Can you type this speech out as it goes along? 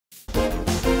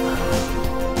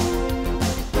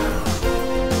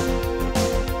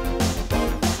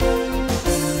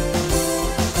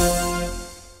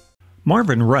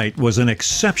Marvin Wright was an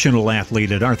exceptional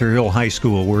athlete at Arthur Hill High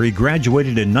School, where he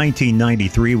graduated in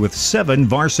 1993 with 7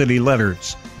 varsity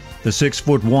letters. The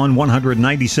 6'1",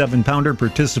 197-pounder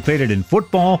participated in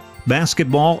football,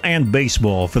 basketball, and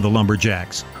baseball for the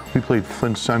Lumberjacks. We played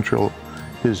Flint Central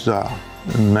his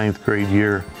 9th grade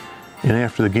year, and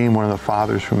after the game, one of the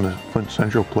fathers from the Flint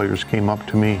Central players came up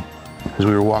to me as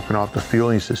we were walking off the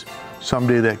field, and he says,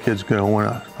 "Someday that kid's going to win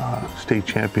a state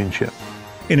championship."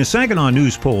 In a Saginaw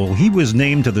News poll, he was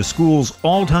named to the school's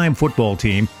all-time football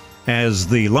team, as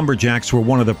the Lumberjacks were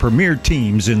one of the premier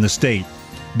teams in the state.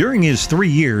 During his 3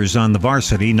 years on the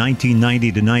varsity,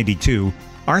 1990 to 92,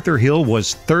 Arthur Hill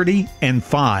was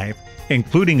 30-5,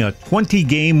 including a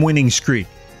 20-game winning streak.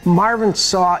 Marvin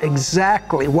saw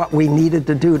exactly what we needed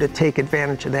to do to take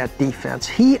advantage of that defense.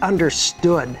 He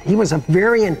understood. He was a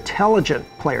very intelligent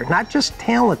player, not just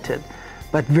talented,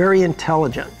 but very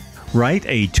intelligent. Wright,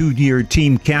 a 2-year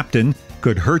team captain,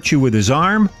 could hurt you with his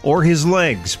arm or his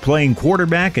legs, playing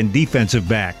quarterback and defensive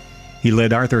back. He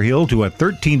led Arthur Hill to a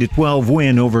 13-12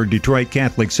 win over Detroit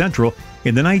Catholic Central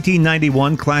in the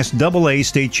 1991 Class AA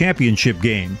state championship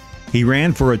game. He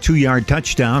ran for a 2-yard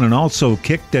touchdown and also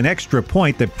kicked an extra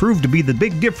point that proved to be the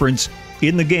big difference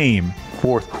in the game.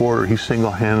 Fourth quarter, he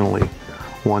single-handedly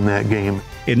won that game.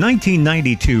 In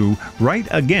 1992, Wright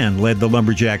again led the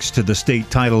Lumberjacks to the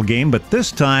state title game, but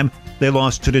this time they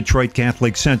lost to Detroit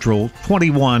Catholic Central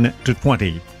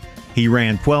 21-20. He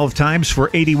ran 12 times for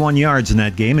 81 yards in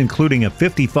that game, including a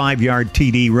 55-yard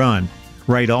TD run.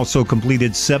 Wright also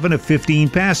completed 7 of 15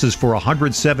 passes for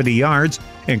 170 yards,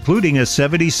 including a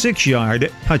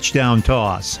 76-yard touchdown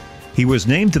toss. He was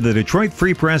named to the Detroit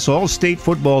Free Press All-State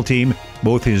football team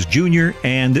both his junior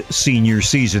and senior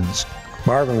seasons.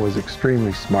 Marvin was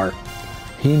extremely smart.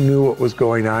 He knew what was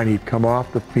going on. He'd come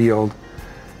off the field,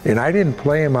 and I didn't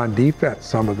play him on defense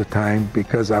some of the time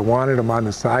because I wanted him on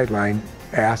the sideline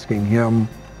asking him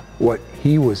what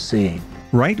he was seeing.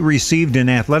 Wright received an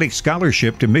athletic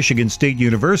scholarship to Michigan State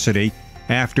University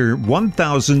after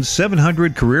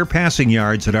 1,700 career passing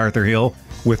yards at Arthur Hill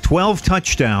with 12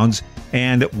 touchdowns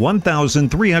and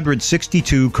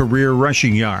 1,362 career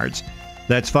rushing yards.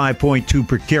 That's 5.2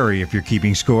 per carry if you're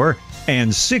keeping score,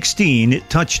 and 16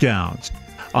 touchdowns.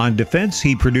 On defense,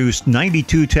 he produced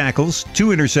 92 tackles, 2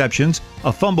 interceptions,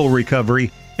 a fumble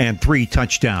recovery, and 3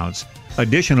 touchdowns.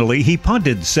 Additionally, he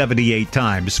punted 78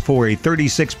 times for a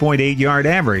 36.8-yard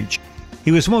average.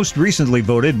 He was most recently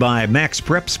voted by Max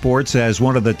Prep Sports as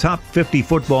one of the top 50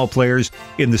 football players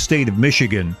in the state of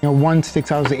Michigan. One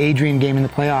sticks out was the Adrian game in the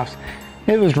playoffs.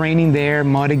 It was raining there,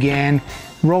 mud again,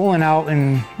 rolling out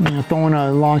and throwing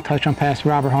a long touchdown pass to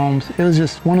Robert Holmes. It was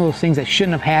just one of those things that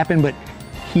shouldn't have happened, but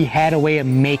he had a way of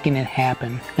making it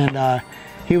happen, and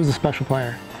he was a special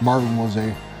player. Marvin was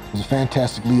a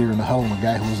fantastic leader and a hell of a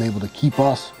guy who was able to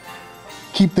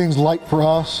keep things light for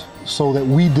us so that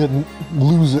we didn't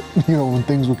lose it, when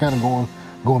things were kind of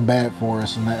going bad for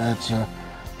us. And that's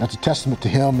a testament to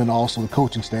him and also the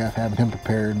coaching staff, having him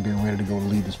prepared and being ready to go to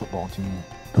lead this football team.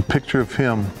 The picture of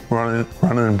him running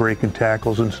and breaking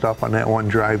tackles and stuff on that one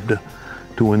drive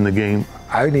to win the game.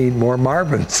 I need more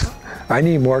Marvins. I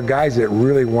need more guys that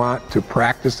really want to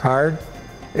practice hard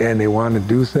and they want to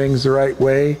do things the right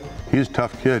way. He's a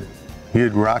tough kid.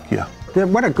 He'd rock you.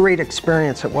 What a great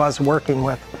experience it was working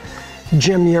with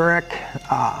Jim Urich,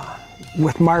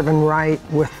 with Marvin Wright,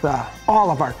 with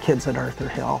all of our kids at Arthur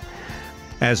Hill.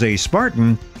 As a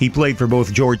Spartan, he played for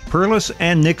both George Perlis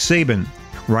and Nick Saban.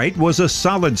 Wright was a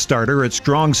solid starter at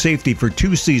strong safety for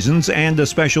 2 seasons and a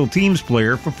special teams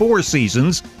player for 4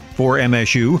 seasons for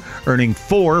MSU, earning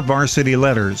 4 varsity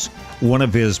letters. One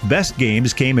of his best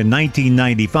games came in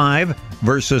 1995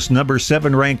 versus number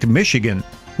 7 ranked Michigan,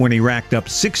 when he racked up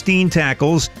 16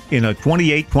 tackles in a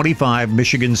 28-25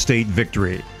 Michigan State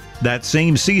victory. That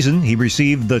same season, he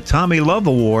received the Tommy Love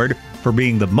Award for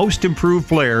being the most improved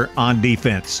player on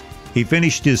defense. He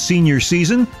finished his senior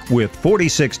season with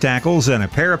 46 tackles and a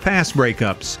pair of pass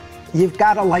breakups. You've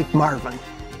got to like Marvin.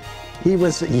 He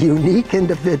was a unique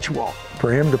individual.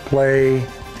 For him to play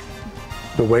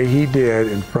the way he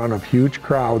did in front of huge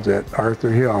crowds at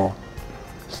Arthur Hill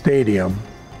Stadium,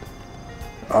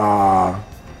 I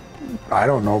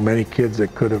don't know many kids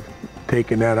that could have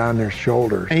taken that on their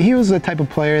shoulders. And he was the type of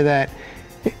player that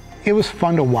it was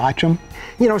fun to watch him.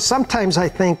 Sometimes I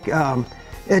think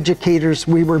educators,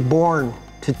 we were born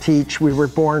to teach, we were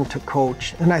born to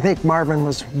coach. And I think Marvin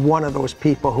was one of those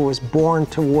people who was born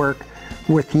to work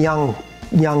with young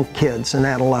kids and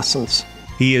adolescents.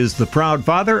 He is the proud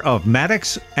father of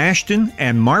Maddox, Ashton,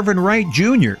 and Marvin Wright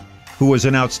Jr., who was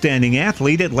an outstanding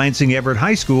athlete at Lansing Everett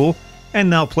High School and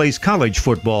now plays college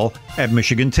football at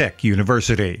Michigan Tech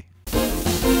University.